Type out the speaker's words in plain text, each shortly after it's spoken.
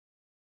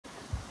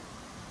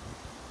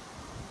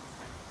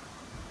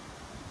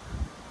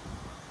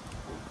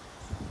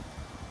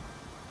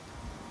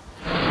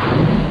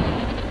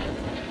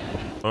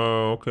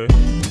Okay.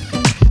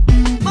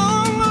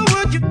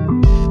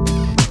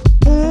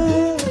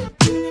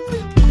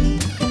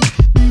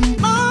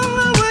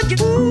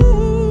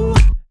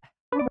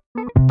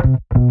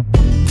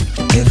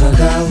 If I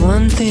got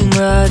one thing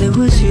right, it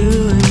was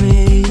you and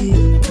me.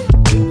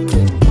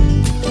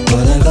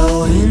 Well, I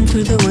go in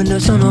through the window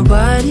so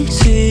nobody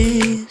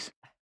sees.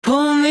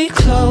 Pull me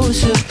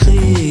closer,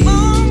 please.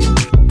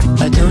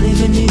 I don't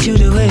even need you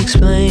to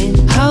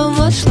explain. How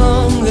much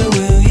longer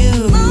will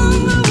you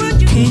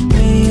keep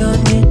me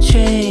on your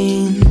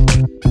chain?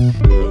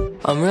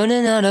 I'm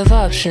running out of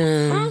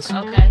options.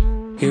 Okay.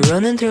 You're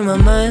running through my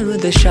mind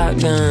with a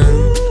shotgun.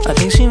 I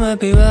think she might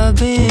be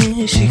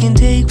robbing. She can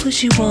take what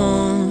she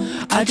wants.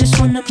 I just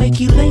wanna make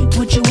you late.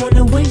 Would you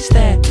wanna waste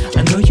that?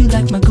 I know you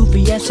like my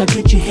goofy ass, how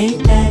could you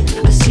hate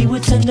that? I see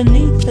what's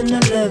underneath and I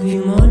love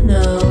you more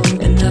now.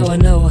 And now I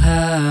know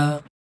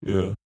how.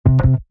 Yeah.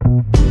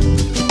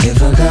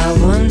 If I got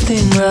one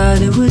thing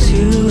right, it was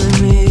you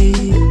and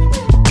me.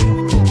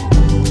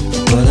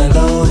 Well, I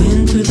go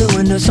in through the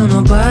window so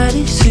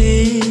nobody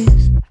sees.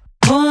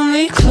 Pull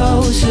me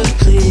closer,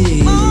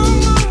 please.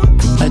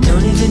 I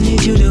don't even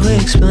need you to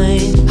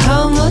explain.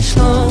 How much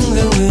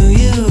longer will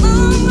you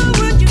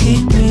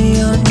keep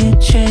me on your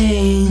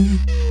chain?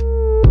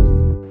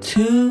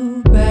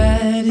 Too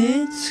bad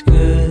it's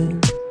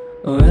good,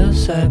 or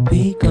else I'd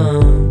be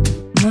gone.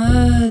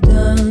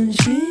 Madame,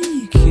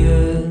 she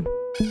cured.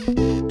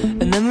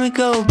 And then we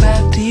go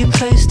back to your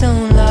place,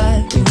 don't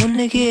lie. You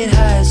wanna get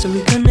high, so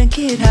we gonna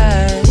get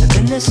high. And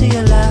then I see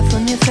a laugh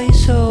on your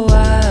face, so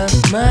I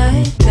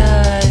might die.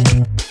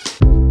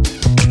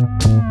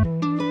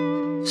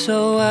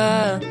 So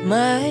I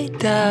might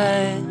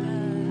die.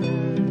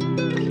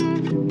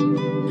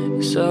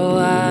 So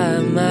I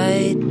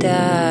might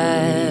die.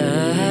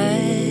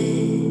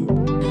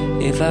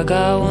 If I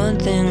got one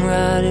thing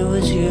right, it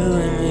was you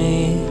and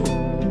me.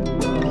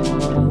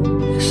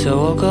 So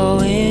I'll go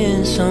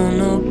in so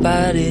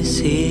nobody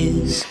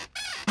sees.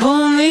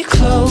 Pull me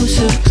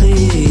closer,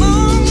 please.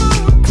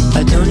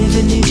 I don't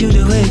even need you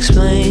to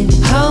explain.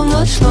 How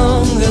much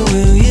longer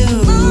will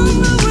you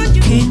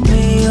keep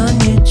me on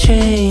your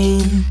chain?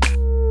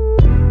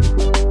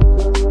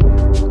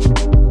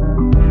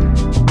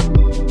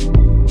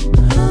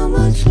 How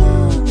much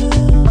longer?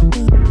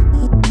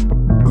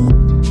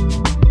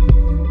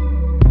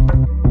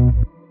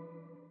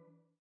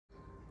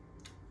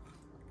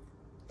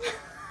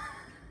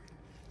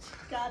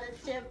 Got it,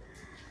 Jim.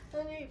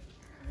 Okay.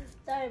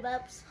 Sorry,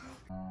 Babs.